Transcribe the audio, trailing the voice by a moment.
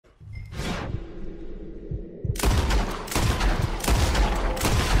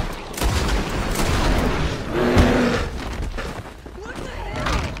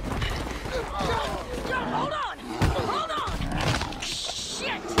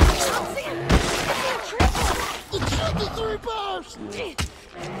Artillery burst!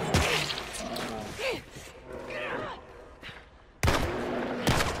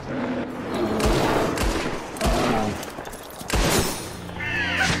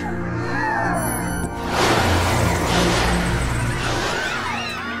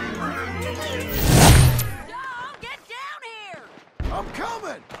 I'm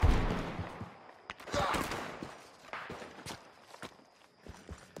coming!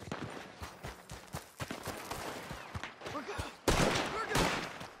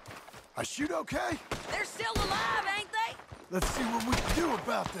 I shoot okay? They're still alive, ain't they? Let's see what we can do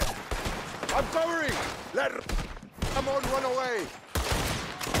about that. I'm covering! Let Ramon run away!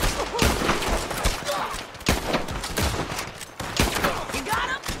 You got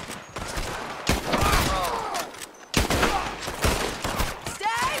him?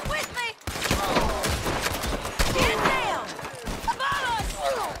 Stay with me! Get down! Above us!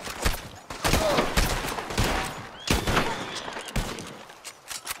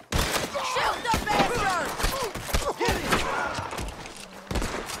 Shoot the bastard! Get it!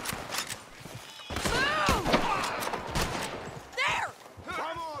 Boom! There!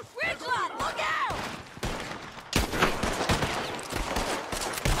 Vamos! Ridgeline, look out!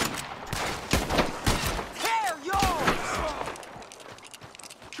 They're yours!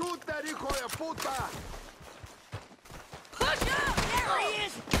 Shoot that hijo de puta! Push up! There he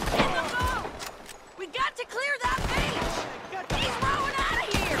is! In the boat! We got to clear that beach! He's rowing out of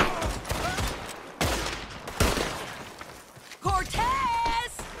here!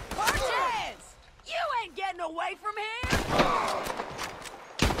 Cortez! Cortez! You ain't getting away from here!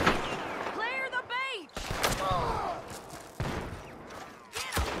 Clear the beach!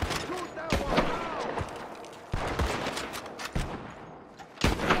 Get him! Shoot that one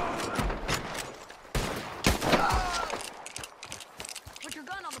Put your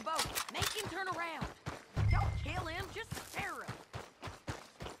gun on the boat. Make him turn around. Don't kill him, just stare him.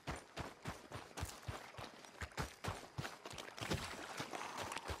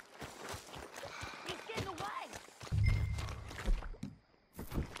 He's getting away.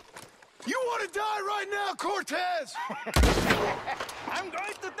 You want to die right now, Cortez? I'm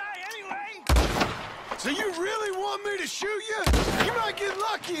going to die anyway! So you really want me to shoot you? You might get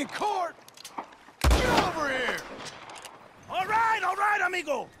lucky in court. Get over here. All right,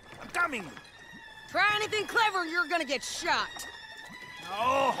 amigo. I'm coming. Try anything clever, you're gonna get shot.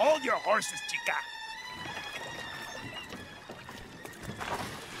 Oh, hold your horses, chica.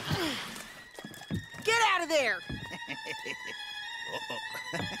 Get out of there! Uh-oh.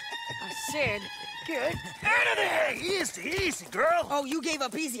 I said, get Out of there! Easy, easy, girl. Oh, you gave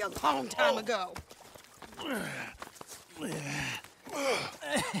up easy a long time ago.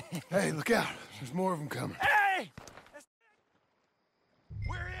 Hey, look out. There's more of them coming. Hey!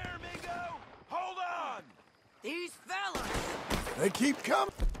 We're here, amigo. Hold on. These fellas. They keep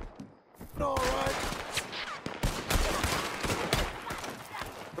coming. All right.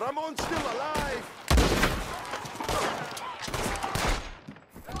 Ramon's still alive!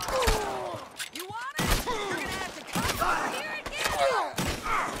 You want it? You're gonna have to come over here and get it!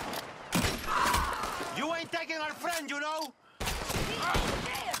 You ain't taking our friend, you know?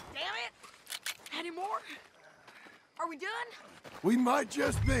 Damn it! Any more? Are we done? We might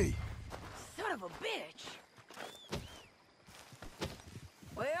just be. Son of a bitch.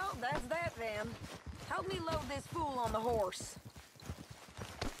 Well, that's that then. Help me load this fool on the horse.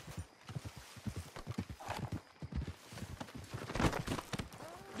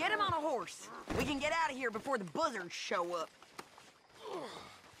 Get him on a horse. We can get out of here before the buzzards show up.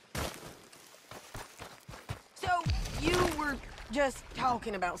 So, you were just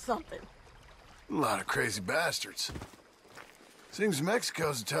talking about something. A lot of crazy bastards. Seems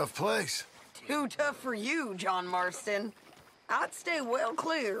Mexico's a tough place. Too tough for you, John Marston. I'd stay well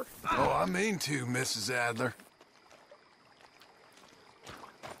clear. Oh, I mean to, Mrs. Adler.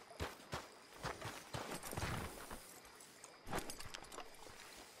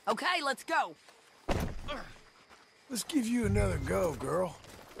 Okay, let's go. Let's give you another go, girl.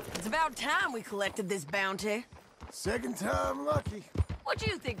 It's about time we collected this bounty. Second time lucky. What do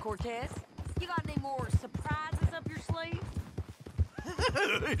you think, Cortez? You got any more surprises up your sleeve?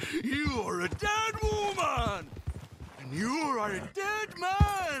 You are a dead woman! And you are a dead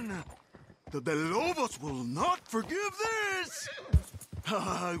man! The Lobos will not forgive this!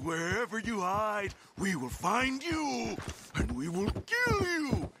 Wherever you hide, we will find you! And we will kill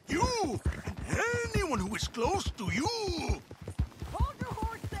you! You! And anyone who is close to you! Hold your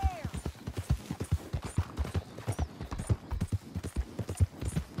horse there!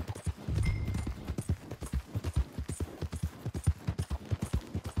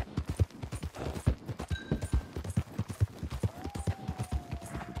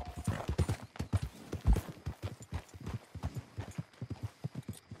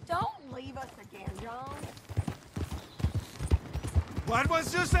 man, John. What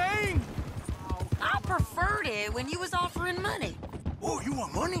was you saying? I preferred it when you was offering money. Oh, you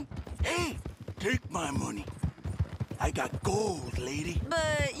want money? Hey, take my money. I got gold, lady.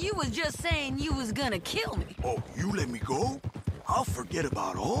 But you was just saying you was gonna kill me. Oh, you let me go? I'll forget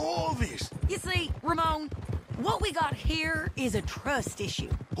about all this. You see, Ramon, what we got here is a trust issue.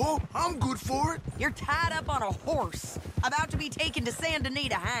 Oh, I'm good for it. You're tied up on a horse, about to be taken to Saint Denis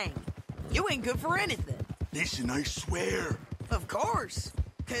to hang. You ain't good for anything. Listen, I swear. Of course,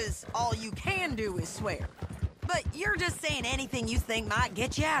 because all you can do is swear. But you're just saying anything you think might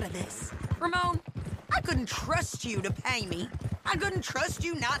get you out of this. Ramon, I couldn't trust you to pay me. I couldn't trust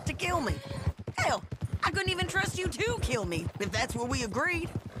you not to kill me. Hell, I couldn't even trust you to kill me, if that's what we agreed.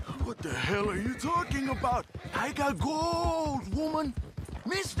 What the hell are you talking about? I got gold, woman.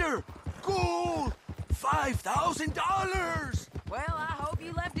 Mister, gold. $5,000. Well, I hope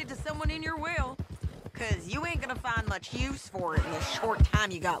you left it to someone in your will. Because you ain't gonna find much use for it in the short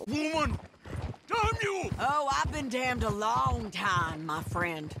time you got. Woman, damn you! Oh, I've been damned a long time, my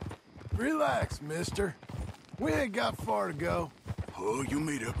friend. Relax, mister. We ain't got far to go. Oh, you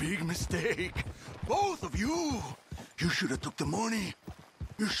made a big mistake. Both of you. You should have took the money.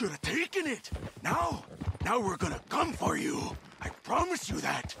 You should have taken it. Now we're gonna come for you. I promise you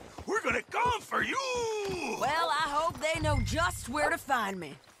that. We're gonna come for you! Well, I hope they know just where to find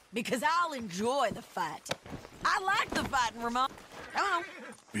me. Because I'll enjoy the fight. I like the fighting, Ramon. Come on.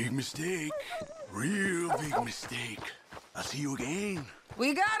 Big mistake. Real big mistake. I'll see you again.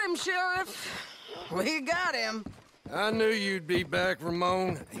 We got him, Sheriff. We got him. I knew you'd be back,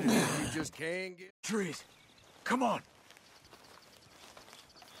 Ramon. You just can't get... Trees, come on.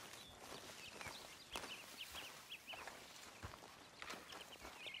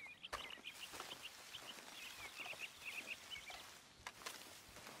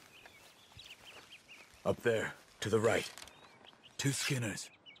 Up there, to the right. 2 Skinners.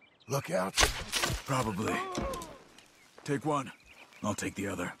 Look out. Probably. Take one. I'll take the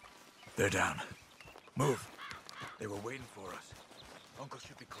other. They're down. Move. They were waiting for us. Uncle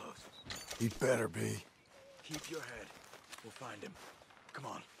should be close. He better be. Keep your head. We'll find him. Come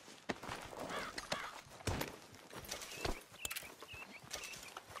on.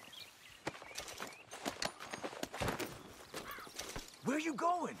 Where are you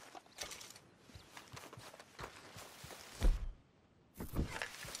going?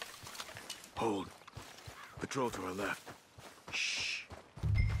 Hold. Patrol to our left. Shh.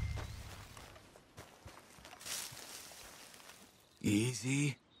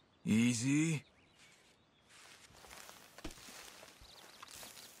 Easy. Easy.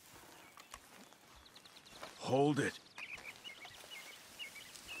 Hold it.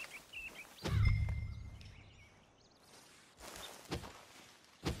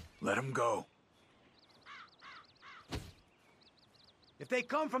 Let him go. If they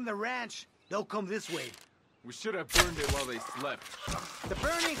come from the ranch, they'll come this way. We should have burned it while they slept. The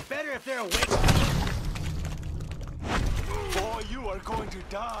burning's better if they're awake. Boy, you are going to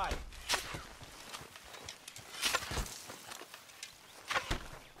die.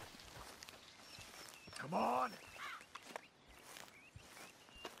 Come on.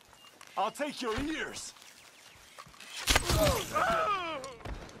 I'll take your ears.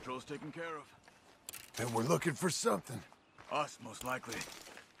 Patrol's taken care of. And we're looking for something. Us, most likely.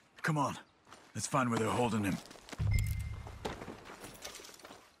 Come on. Let's find where they're holding him.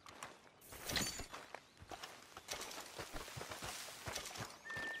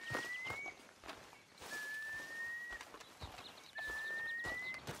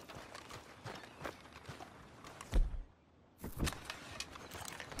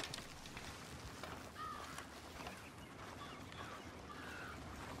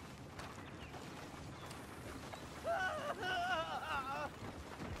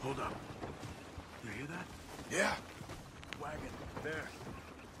 Hold up. You hear that? Yeah. Wagon. There.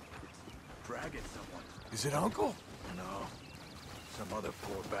 It's dragging someone. Is it Uncle? No. Some other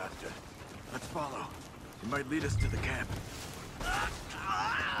poor bastard. Let's follow. It might lead us to the camp.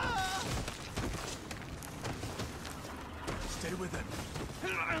 Stay with him.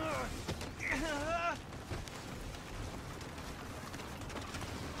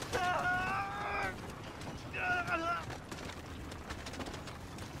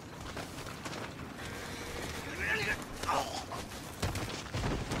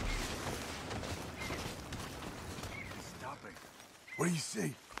 Stopping. What do you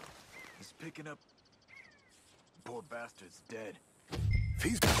see? He's picking up... Poor bastard's dead. If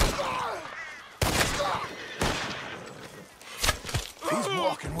he's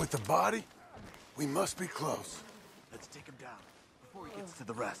walking with the body, we must be close. Let's take him down before he gets to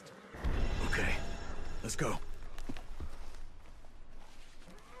the rest. Okay, let's go.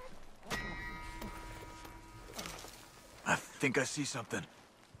 I think I see something.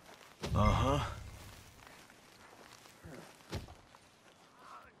 Uh-huh.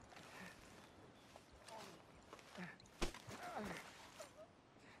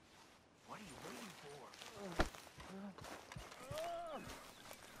 What are you waiting for?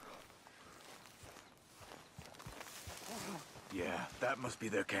 Yeah, that must be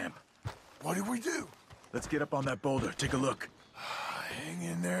their camp. What do we do? Let's get up on that boulder, take a look. Hang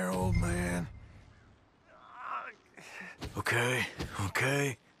in there, old man. Okay,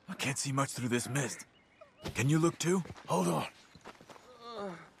 okay. I can't see much through this mist. Can you look too? Hold on.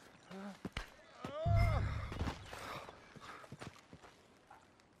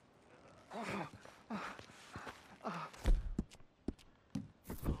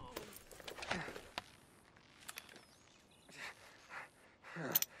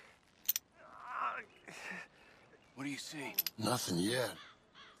 What do you see? Nothing yet.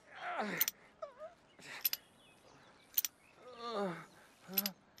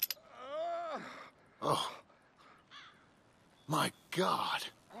 Oh. My God.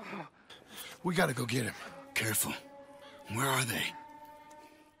 We gotta go get him. Careful. Where are they?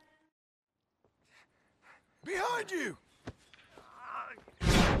 Behind you!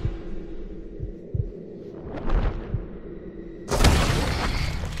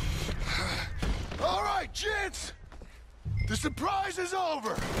 All right, gents! The surprise is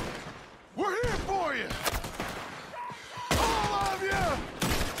over! We're here for you! All of you!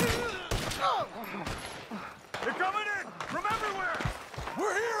 They're coming in from everywhere!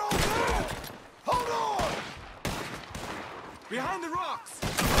 We're here, old man! Hold on! Behind the rocks!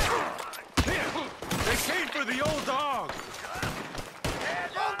 Here! They came for the old dog!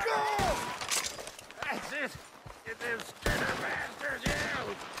 Uncle! That's it! Get them skinner bastards,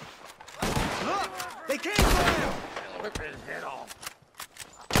 you! Look! They came for him! I'll rip his head off.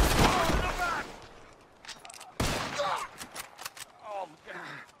 Oh, God.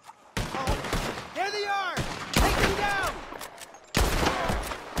 There they are! Take them down!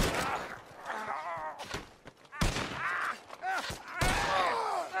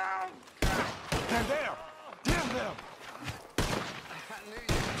 They're there! Damn them!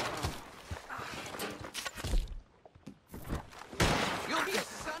 You'll be a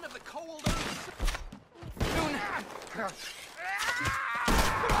son of the cold earth.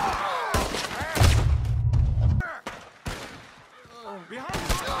 Behind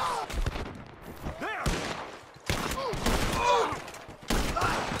us! There!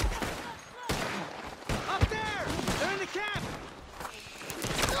 Up there! They're in the camp!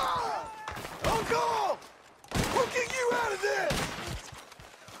 Uncle! We'll get you out of this!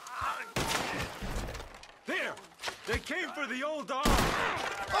 There! They came for the old dog!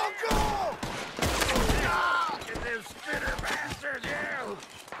 Uncle! Get them spinner bastards, you!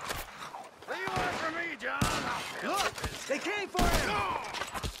 What do you want from me, John? Look! They came for him!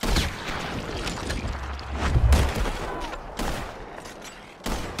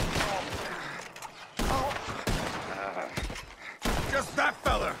 Just that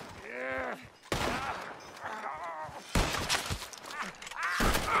fella!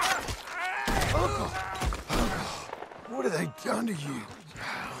 What have they done to you?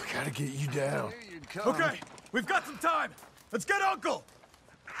 We gotta get you down. Okay, we've got some time! Let's get Uncle!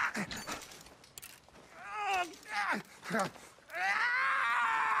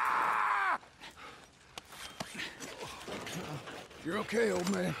 You're okay, old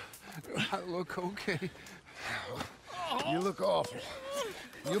man. I look okay. You look awful.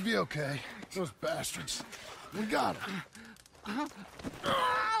 You'll be okay. Those bastards. We got them.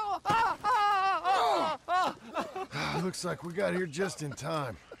 Looks like we got here just in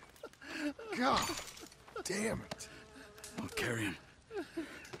time. God damn it. I'll carry him.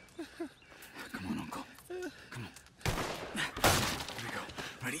 Come on, Uncle. Come on. Here we go.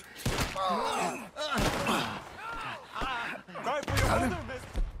 Ready? Sorry for your Got him? mother,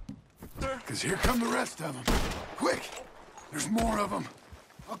 mister. Because here come the rest of them. Quick! There's more of them.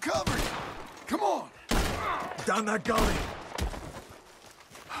 I'll cover you. Come on. Down that gully!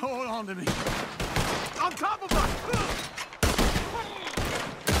 Hold on to me! On top of us!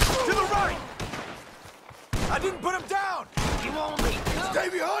 To the right! I didn't put him down! You won't be. Stay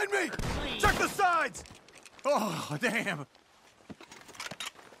behind me! Check the sides! Oh, damn!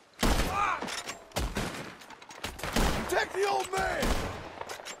 Protect the old man!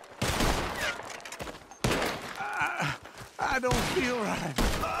 I don't feel right.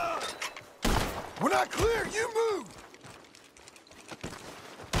 We're not clear! You move!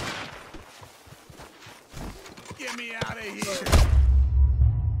 Get me out of here!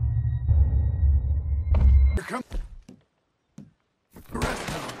 Come. The rest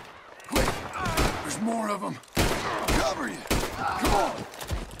of them. Quick! There's more of them. Cover you! Come on!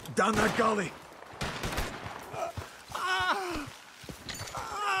 Down that gully. On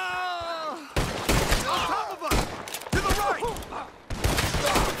top of us! To the right!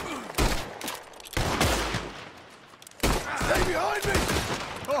 Stay behind me!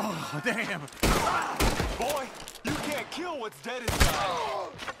 Oh, damn. Boy, you can't kill what's dead inside.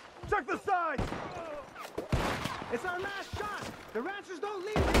 Check the side! It's our last shot! The ranchers don't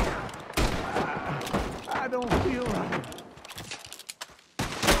leave here! I don't feel right.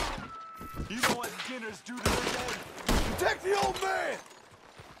 You know what skinners do to their dead? Protect the old man!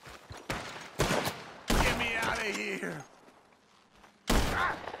 Get me out of here!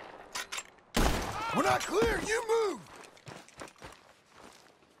 We're not clear! You move!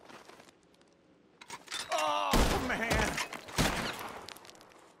 Oh, man!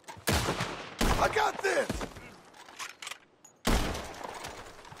 I got this!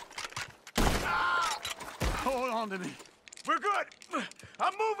 Hold on to me. We're good!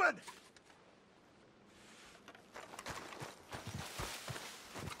 I'm moving!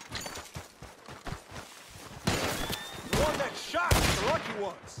 The one that shot the lucky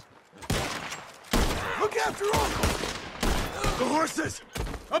ones. Look after Uncle! The horses!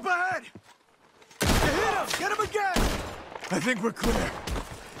 Up ahead! Hit him! Get him again! I think we're clear.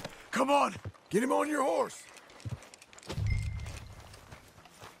 Come on! Get him on your horse!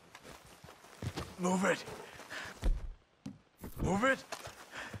 Move it! Move it!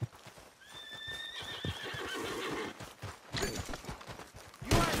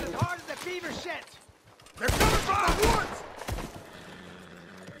 You are as hard as the beaver shit! They're coming from the woods!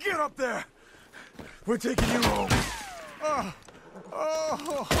 Get up there! We're taking you home.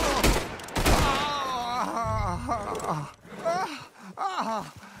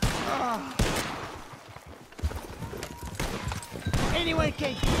 Anyone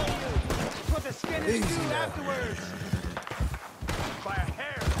can kill you! That's what the skinners Easy do now. afterwards! By a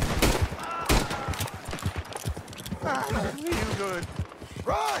hair. Feel good.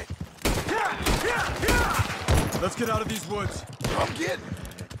 Right! Let's get out of these woods. I'm getting!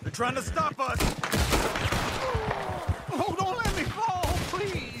 They're trying to stop us. Oh, don't let me fall,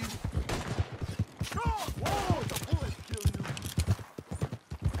 please! Whoa, the bullets kill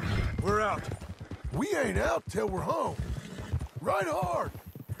you. We're out. We ain't out till we're home. Right hard!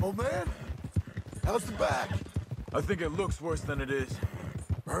 Old man, how's the back? I think it looks worse than it is.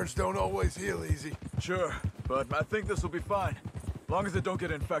 Burns don't always heal easy. Sure, but I think this will be fine. As long as it don't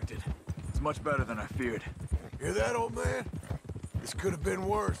get infected. It's much better than I feared. Hear that, old man? This could have been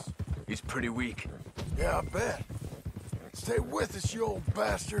worse. He's pretty weak. Yeah, I bet. Stay with us, you old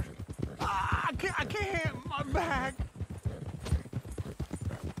bastard. I can't, my back!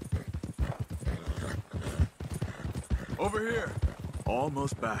 Over here.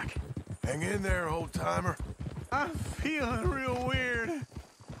 Almost back. Hang in there, old-timer. I'm feeling real weird.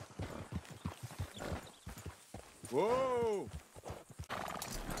 Whoa!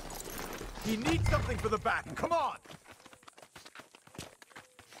 He needs something for the back. Come on!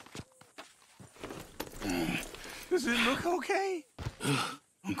 Does it look okay?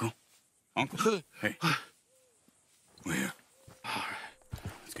 Uncle? Uncle? Hey. We're here. All right.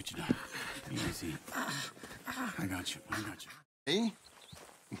 Let's get you down. Easy. I got you. I got you. Me?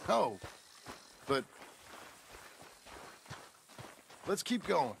 No. But... let's keep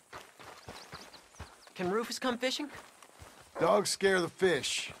going. Can Rufus come fishing? Dogs scare the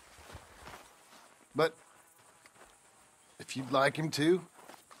fish. But... if you'd like him to,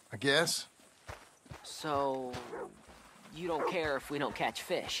 I guess. So, you don't care if we don't catch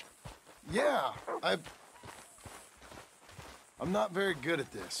fish? Yeah, I'm not very good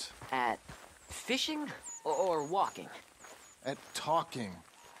at this. At fishing or walking? At talking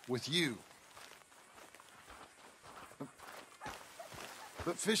with you.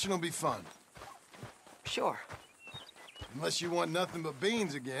 But fishing will be fun. Sure. Unless you want nothing but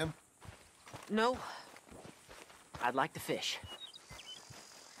beans again. No. I'd like to fish.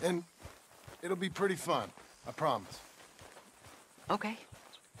 And it'll be pretty fun, I promise. Okay.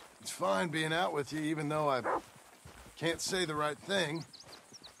 It's fine being out with you, even though I can't say the right thing.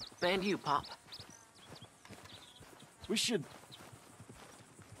 And you, Pop. We should...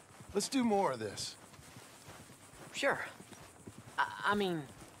 let's do more of this. Sure. I mean,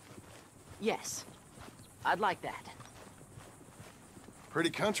 yes. I'd like that. Pretty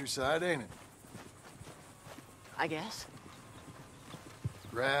countryside, ain't it? I guess.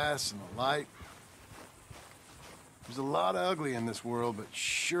 Grass and the light. There's a lot of ugly in this world, but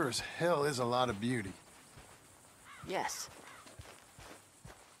sure as hell is a lot of beauty. Yes.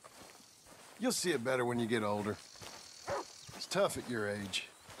 You'll see it better when you get older. It's tough at your age.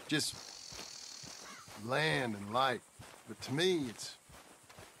 Just land and light. But to me,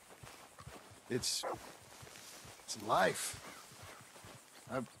 it's life.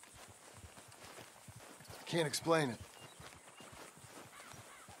 I can't explain it.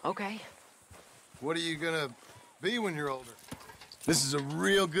 Okay. What are you gonna be when you're older? This is a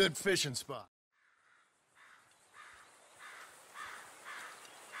real good fishing spot.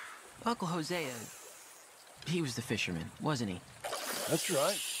 Uncle Hosea, he was the fisherman, wasn't he? That's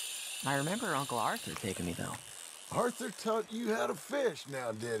right. I remember Uncle Arthur taking me, though. Arthur taught you how to fish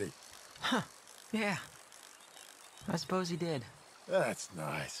now, did he? Huh. Yeah. I suppose he did. That's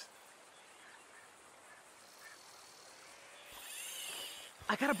nice.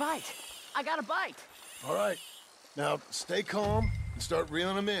 I got a bite. I got a bite. All right. Now, stay calm and start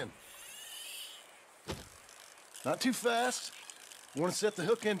reeling them in. Not too fast. You want to set the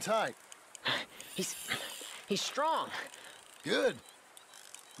hook in tight. He's strong. Good.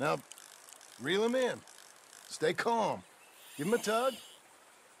 Now, reel him in. Stay calm. Give him a tug.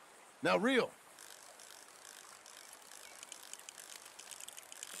 Now reel.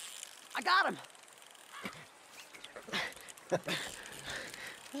 I got him.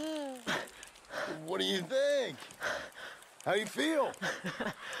 What do you think? How you feel?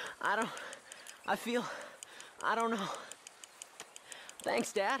 I don't know.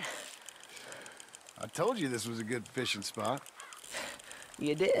 Thanks, Dad. I told you this was a good fishing spot.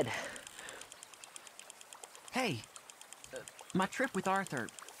 You did. Hey, my trip with Arthur,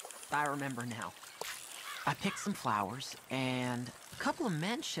 I remember now. I picked some flowers, and a couple of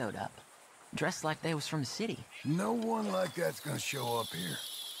men showed up, dressed like they was from the city. No one like that's gonna show up here.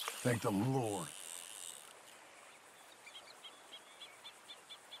 Thank the Lord.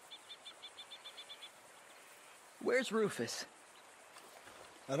 Where's Rufus?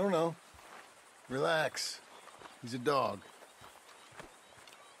 I don't know. Relax. He's a dog.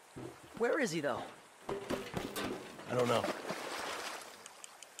 Where is he, though? I don't know.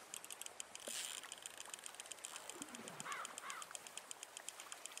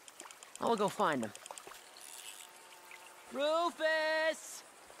 I'll go find him. Rufus!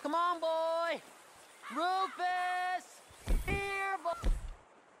 Come on, boy! Rufus! Here, boy!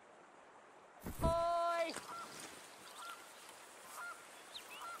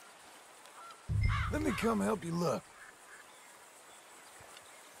 Let me come help you look.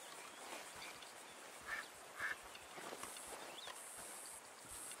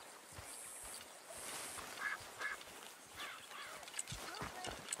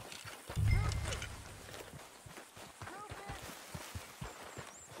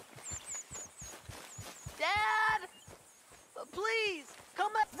 Dad! Please,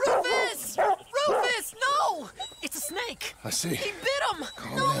 come back. Rufus! Rufus, no! It's a snake. I see. He bit him.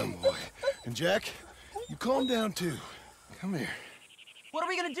 Calm down, boy. And Jack, you calm down too. Come here. What are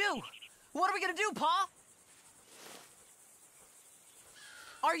we gonna do? What are we gonna do, Pa?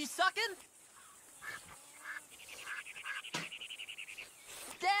 Are you sucking?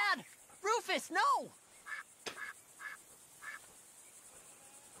 Dad! Rufus, no!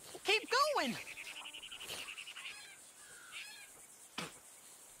 Keep going!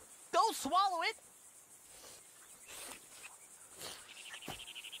 Don't swallow it!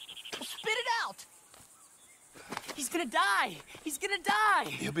 Spit it out! He's gonna die! He's gonna die!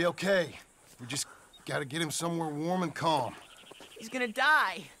 He'll be okay. We just gotta get him somewhere warm and calm. He's gonna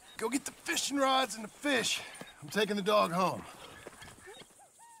die! Go get the fishing rods and the fish. I'm taking the dog home.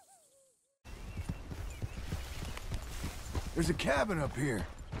 There's a cabin up here.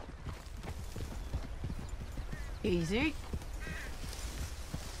 Easy.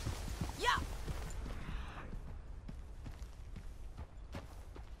 Yeah!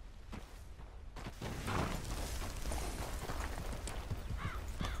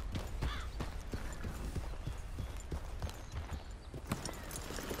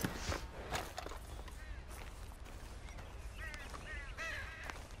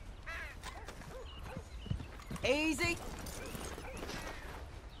 Easy.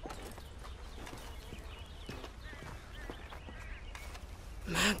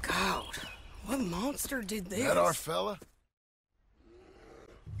 My God, what monster did this? That our fella?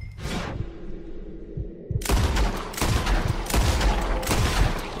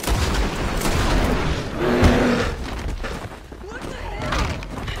 What the hell?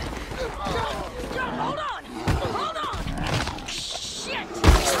 John, hold on! Hold on! Shit!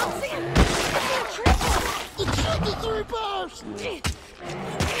 I'm seeing triple! The triple three bars!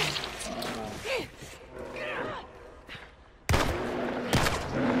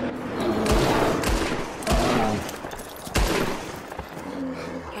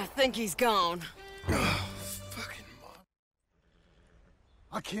 I think he's gone. Fucking mom.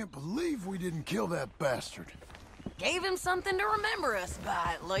 I can't believe we didn't kill that bastard. Gave him something to remember us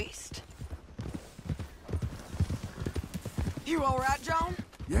by, at least. You all right, John?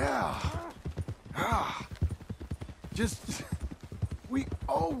 Yeah. Just... we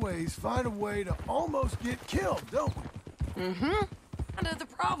always find a way to almost get killed, don't we? Mm-hmm. Kind of the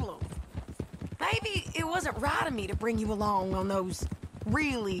problem. Maybe it wasn't right of me to bring you along on those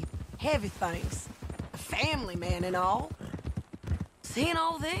really heavy things. A family man and all. Seeing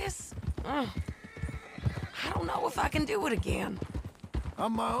all this, I don't know if I can do it again.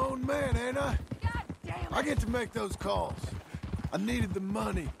 I'm my own man, ain't I? God damn it. I get to make those calls. I needed the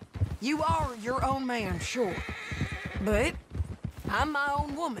money. You are your own man, sure. But I'm my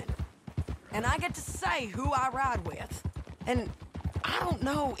own woman. And I get to say who I ride with. And I don't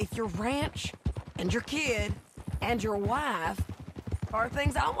know if your ranch and your kid and your wife are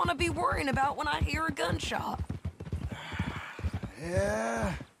things I want to be worrying about when I hear a gunshot.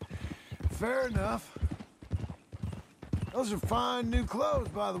 Yeah, fair enough. Those are fine new clothes,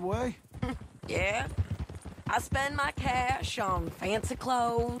 by the way. Yeah? I spend my cash on fancy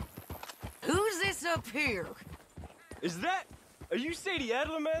clothes. Who's this up here? Are you Sadie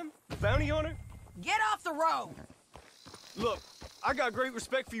Adler, ma'am? The bounty hunter? Get off the road! Look, I got great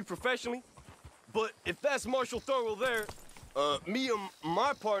respect for you professionally, but if that's Marshal Thurwell there, me and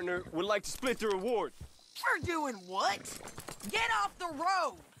my partner would like to split the reward. For doing what? Get off the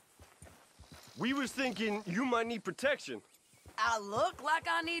road! We was thinking you might need protection. I look like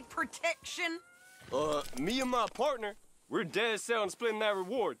I need protection? Me and my partner, we're dead set on splitting that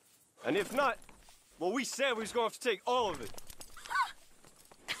reward. And if not, well, we said we was gonna have to take all of it.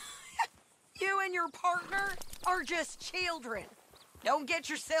 You and your partner are just children. Don't get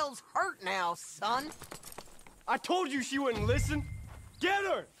yourselves hurt now, son. I told you she wouldn't listen. Get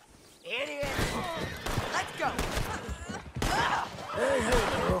her! Idiot. Let's go. Hey,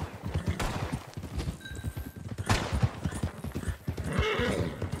 girl.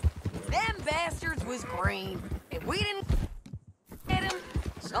 Them bastards was green. If we didn't get him,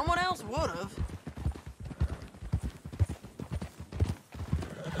 someone else would've.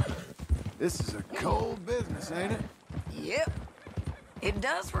 This is a cold business, ain't it? Yep. It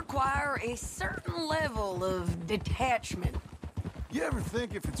does require a certain level of detachment. You ever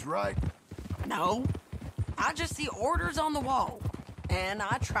think if it's right? No. I just see orders on the wall, and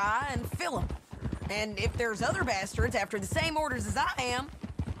I try and fill them. And if there's other bastards after the same orders as I am,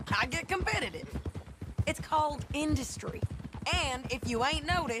 I get competitive. It's called industry. And if you ain't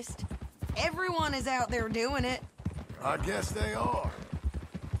noticed, everyone is out there doing it. I guess they are.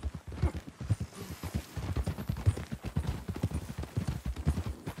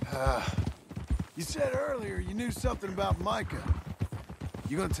 You said earlier you knew something about Micah.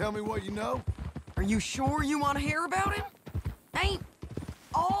 You gonna tell me what you know? Are you sure you want to hear about him? Ain't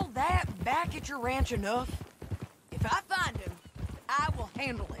all that back at your ranch enough? If I find him, I will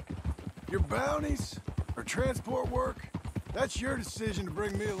handle it. Your bounties or transport work, that's your decision to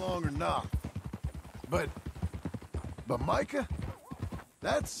bring me along or not. But Micah,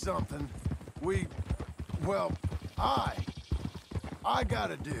 that's something I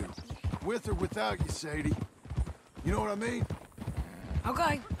gotta do. With or without you, Sadie. You know what I mean?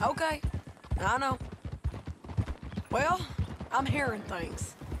 Okay. I know. Well, I'm hearing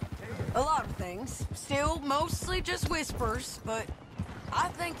things. A lot of things. Still mostly just whispers, but I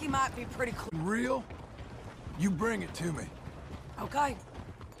think he might be pretty close. Real? You bring it to me. Okay,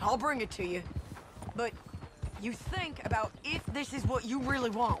 I'll bring it to you. But you think about if this is what you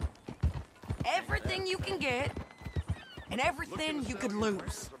really want. Everything you can get, and everything you could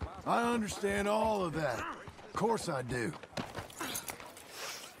lose. I understand all of that. Of course I do.